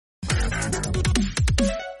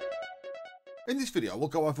In this video, we'll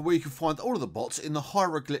go over where you can find all of the bots in the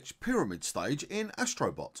Hieroglitch Pyramid stage in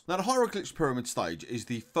Astro Bot. Now, the Hieroglitch Pyramid stage is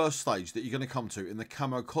the first stage that you're going to come to in the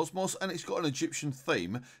Camo Cosmos, and it's got an Egyptian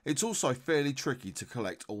theme. It's also fairly tricky to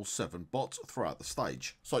collect all 7 bots throughout the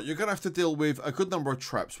stage. So you're going to have to deal with a good number of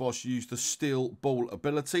traps whilst you use the steel ball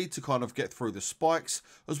ability to kind of get through the spikes,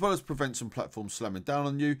 as well as prevent some platforms slamming down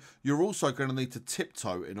on you. You're also going to need to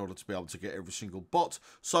tiptoe in order to be able to get every single bot,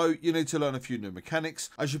 so you need to learn a few new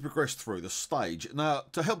mechanics as you progress through the stage. Now,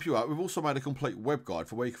 to help you out, we've also made a complete web guide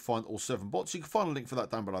for where you can find all 7 bots. You can find a link for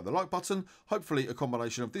that down below the like button. Hopefully, a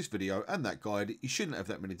combination of this video and that guide, you shouldn't have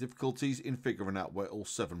that many difficulties in figuring out where all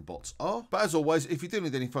 7 bots are. But as always, if you do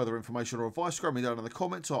need any further information or advice, grab me down in the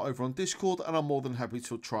comments or over on Discord, and I'm more than happy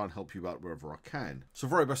to try and help you out wherever I can. So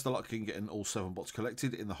very best of luck in getting all 7 bots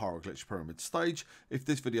collected in the Hieroglitch Pyramid stage. If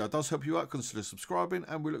this video does help you out, consider subscribing,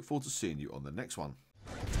 and we look forward to seeing you on the next one.